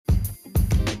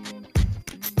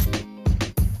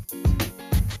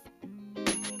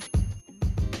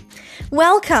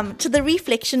Welcome to the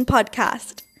Reflection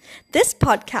Podcast. This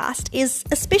podcast is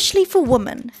especially for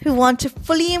women who want to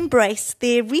fully embrace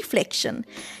their reflection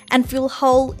and feel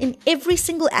whole in every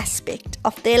single aspect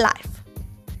of their life.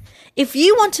 If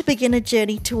you want to begin a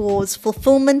journey towards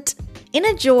fulfillment,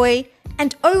 inner joy,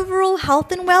 and overall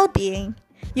health and well-being,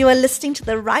 you are listening to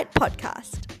the right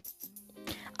podcast.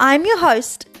 I'm your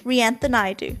host, Riantha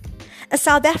Naidu, a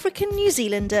South African New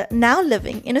Zealander now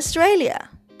living in Australia.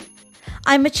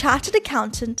 I'm a chartered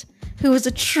accountant who is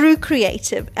a true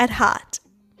creative at heart.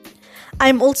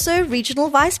 I'm also Regional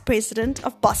Vice President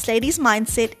of Boss Ladies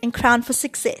Mindset and Crown for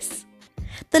Success,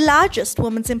 the largest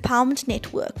women's empowerment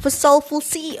network for soulful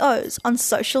CEOs on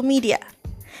social media,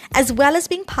 as well as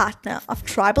being partner of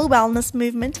Tribal Wellness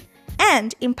Movement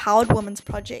and Empowered Women's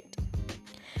Project.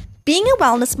 Being a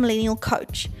wellness millennial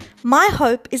coach, my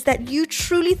hope is that you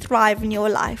truly thrive in your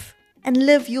life and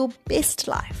live your best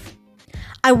life.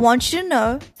 I want you to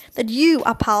know that you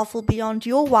are powerful beyond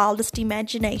your wildest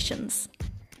imaginations,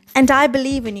 and I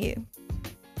believe in you.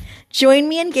 Join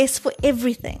me and guests for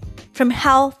everything from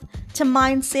health to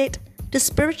mindset to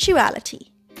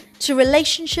spirituality to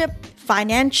relationship,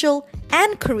 financial,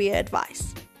 and career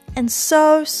advice, and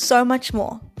so much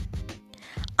more.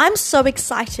 I'm so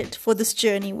excited for this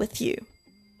journey with you.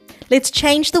 Let's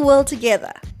change the world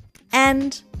together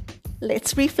and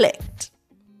let's reflect.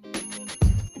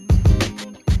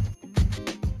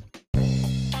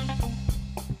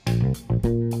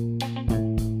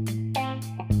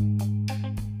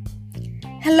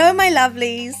 Hello, my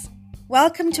lovelies.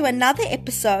 Welcome to another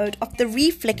episode of the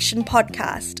Reflection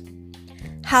Podcast.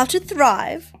 How to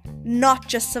thrive, not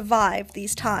just survive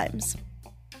these times.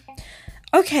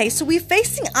 Okay, so we're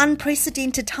facing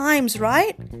unprecedented times,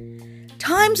 right?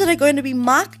 Times that are going to be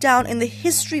marked down in the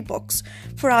history books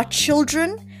for our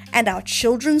children and our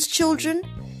children's children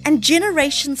and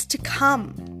generations to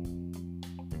come.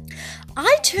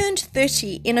 I turned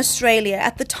 30 in Australia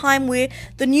at the time where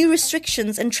the new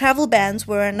restrictions and travel bans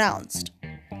were announced.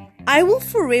 I will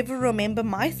forever remember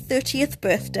my 30th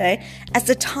birthday as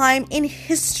a time in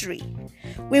history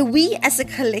where we as a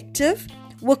collective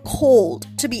were called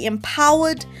to be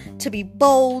empowered, to be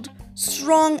bold,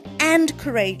 strong, and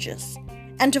courageous,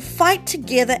 and to fight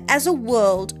together as a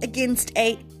world against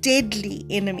a deadly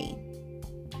enemy.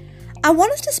 I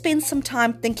want us to spend some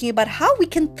time thinking about how we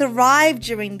can thrive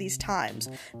during these times,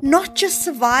 not just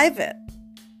survive it.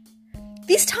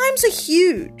 These times are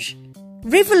huge,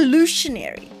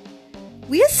 revolutionary.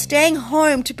 We are staying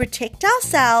home to protect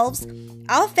ourselves,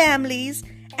 our families,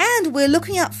 and we're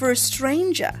looking out for a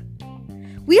stranger.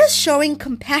 We are showing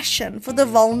compassion for the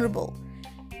vulnerable.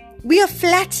 We are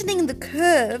flattening the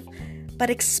curve,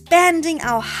 but expanding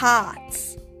our hearts.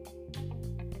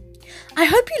 I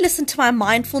hope you listen to my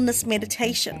mindfulness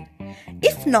meditation.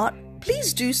 If not,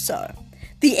 please do so.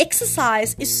 The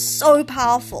exercise is so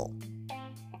powerful.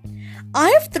 I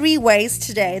have 3 ways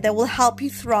today that will help you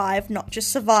thrive, not just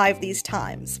survive these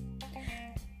times.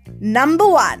 Number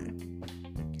 1,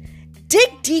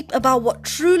 dig deep about what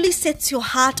truly sets your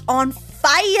heart on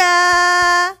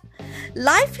fire.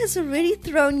 Life has already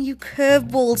thrown you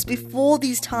curveballs before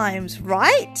these times,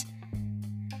 right?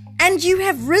 And you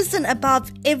have risen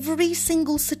above every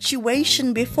single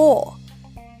situation before.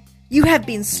 You have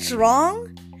been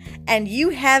strong and you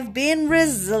have been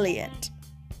resilient.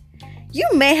 You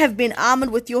may have been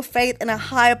armored with your faith in a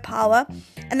higher power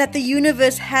and that the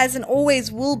universe has and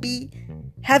always will be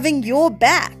having your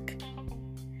back.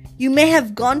 You may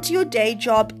have gone to your day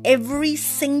job every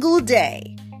single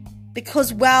day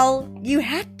because, well, you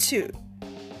had to.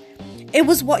 It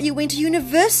was what you went to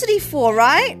university for,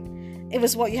 right? It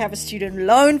was what you have a student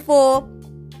loan for.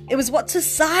 It was what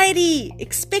society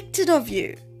expected of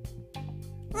you.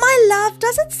 My love,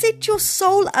 does it set your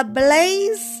soul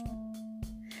ablaze?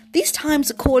 These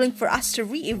times are calling for us to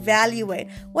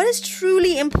reevaluate what is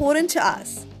truly important to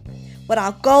us, what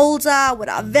our goals are, what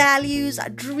our values, our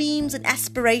dreams and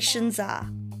aspirations are.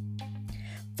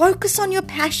 Focus on your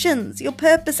passions, your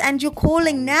purpose and your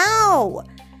calling now.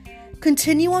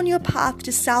 Continue on your path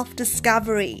to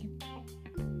self-discovery.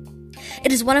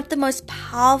 It is one of the most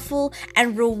powerful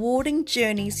and rewarding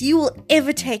journeys you will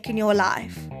ever take in your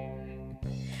life.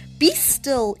 Be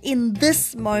still in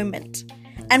this moment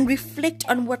and reflect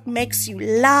on what makes you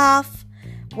laugh,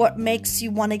 what makes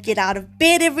you want to get out of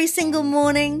bed every single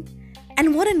morning,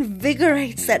 and what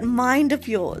invigorates that mind of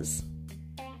yours.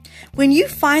 When you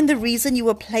find the reason you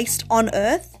were placed on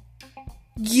earth,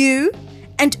 you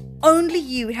and only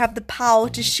you have the power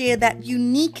to share that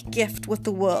unique gift with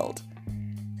the world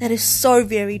that is so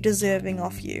very deserving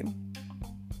of you.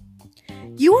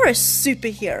 You are a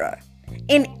superhero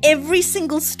in every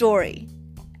single story,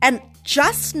 and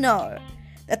just know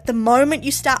that the moment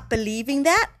you start believing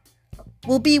that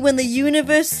will be when the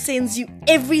universe sends you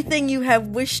everything you have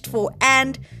wished for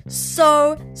and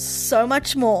so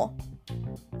much more.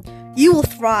 You will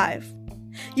thrive.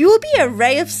 You will be a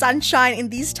ray of sunshine in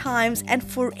these times and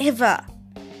forever.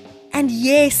 And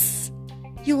yes,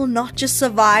 you will not just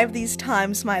survive these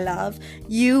times, my love.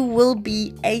 You will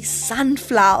be a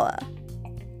sunflower.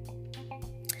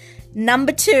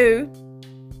 Number 2,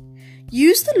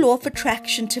 use the law of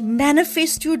attraction to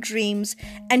manifest your dreams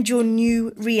and your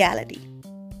new reality.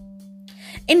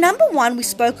 In number 1, we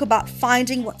spoke about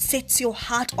finding what sets your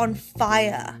heart on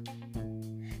fire.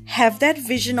 Have that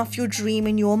vision of your dream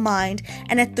in your mind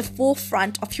and at the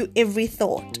forefront of your every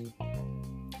thought.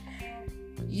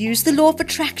 Use the law of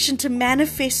attraction to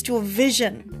manifest your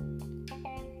vision.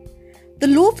 The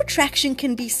law of attraction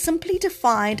can be simply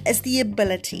defined as the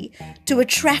ability to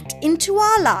attract into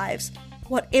our lives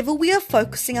whatever we are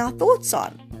focusing our thoughts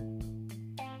on.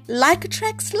 Like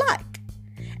attracts like,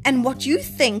 and what you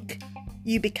think,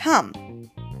 you become.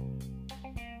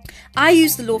 I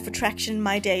use the law of attraction in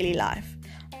my daily life.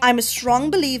 I'm a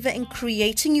strong believer in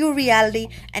creating your reality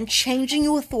and changing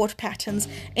your thought patterns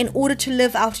in order to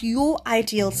live out your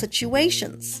ideal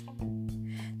situations.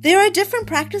 There are different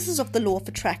practices of the law of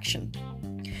attraction.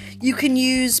 You can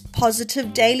use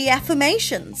positive daily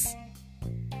affirmations,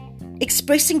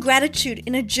 expressing gratitude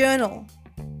in a journal,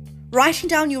 writing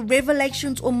down your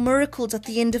revelations or miracles at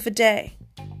the end of a day,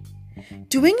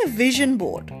 doing a vision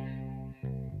board,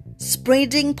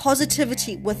 spreading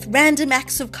positivity with random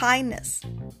acts of kindness,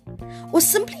 or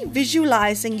simply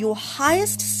visualizing your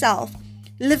highest self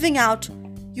living out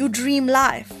your dream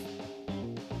life.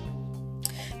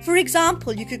 For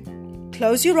example, you could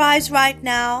close your eyes right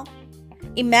now.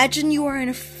 Imagine you are in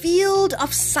a field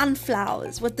of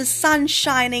sunflowers with the sun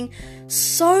shining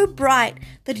so bright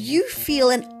that you feel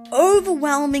an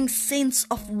overwhelming sense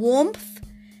of warmth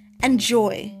and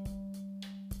joy.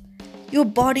 Your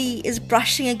body is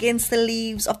brushing against the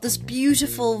leaves of this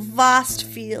beautiful, vast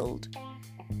field.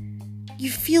 You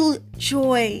feel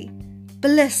joy,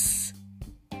 bliss,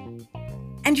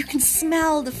 and you can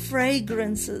smell the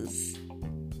fragrances,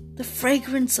 the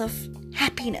fragrance of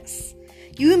happiness.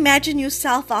 You imagine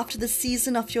yourself after the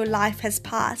season of your life has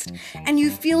passed, and you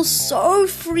feel so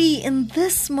free in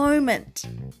this moment.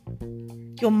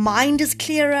 Your mind is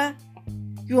clearer.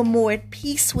 You are more at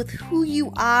peace with who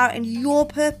you are and your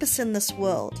purpose in this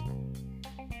world.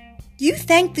 You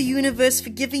thank the universe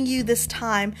for giving you this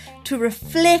time to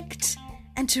reflect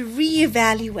and to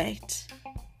reevaluate.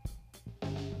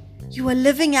 You are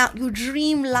living out your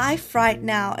dream life right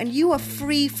now, and you are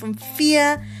free from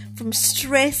fear, from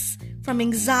stress, from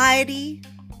anxiety.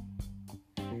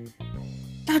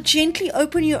 Now gently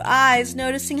open your eyes,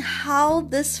 noticing how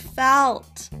this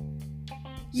felt.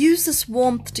 Use this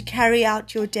warmth to carry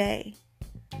out your day.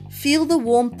 Feel the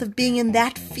warmth of being in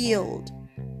that field,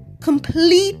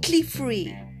 completely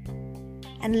free,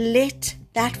 and let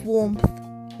that warmth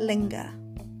linger.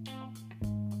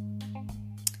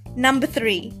 Number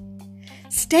 3,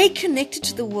 stay connected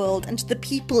to the world and to the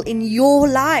people in your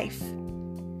life.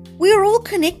 We are all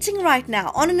connecting right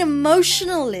now on an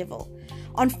emotional level,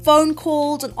 on phone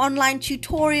calls, on online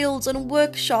tutorials, on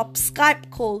workshops,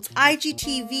 Skype calls,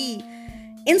 IGTV,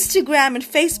 Instagram and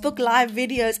Facebook live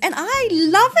videos, and I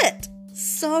love it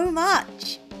so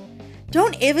much.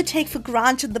 Don't ever take for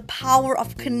granted the power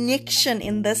of connection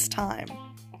in this time.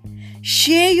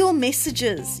 Share your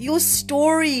messages, your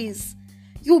stories,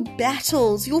 your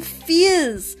battles, your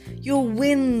fears, your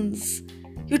wins,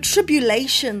 your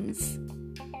tribulations.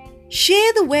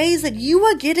 Share the ways that you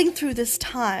are getting through this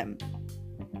time.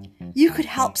 You could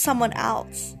help someone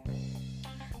else.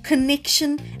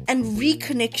 Connection and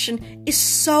reconnection is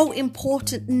so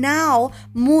important now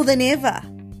more than ever.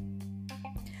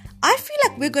 I feel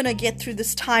like we're going to get through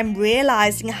this time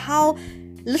realizing how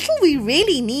little we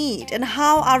really need and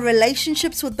how our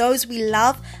relationships with those we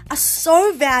love are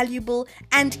so valuable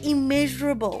and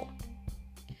immeasurable.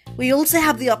 We also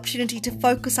have the opportunity to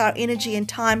focus our energy and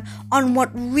time on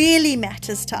what really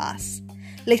matters to us,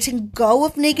 letting go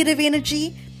of negative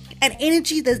energy and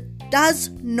energy that does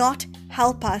not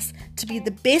help us to be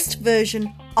the best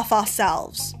version of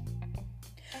ourselves.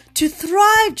 To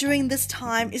thrive during this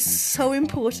time is so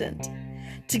important.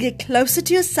 To get closer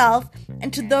to yourself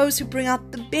and to those who bring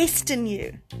out the best in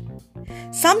you.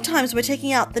 Sometimes we're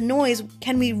taking out the noise.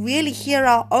 Can we really hear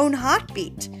our own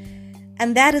heartbeat?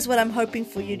 And that is what I'm hoping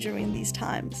for you during these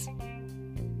times.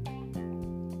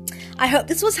 I hope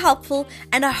this was helpful,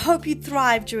 and I hope you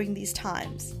thrive during these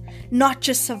times, not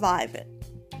just survive it.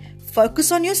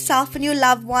 Focus on yourself and your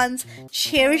loved ones.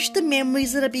 Cherish the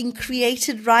memories that are being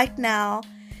created right now.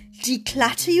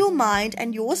 Declutter your mind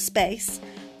and your space.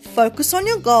 Focus on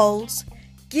your goals.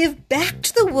 Give back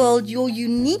to the world your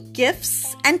unique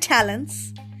gifts and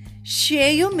talents.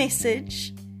 Share your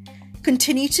message.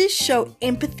 Continue to show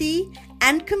empathy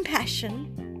and compassion.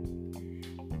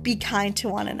 Be kind to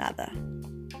one another.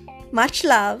 Much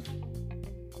love.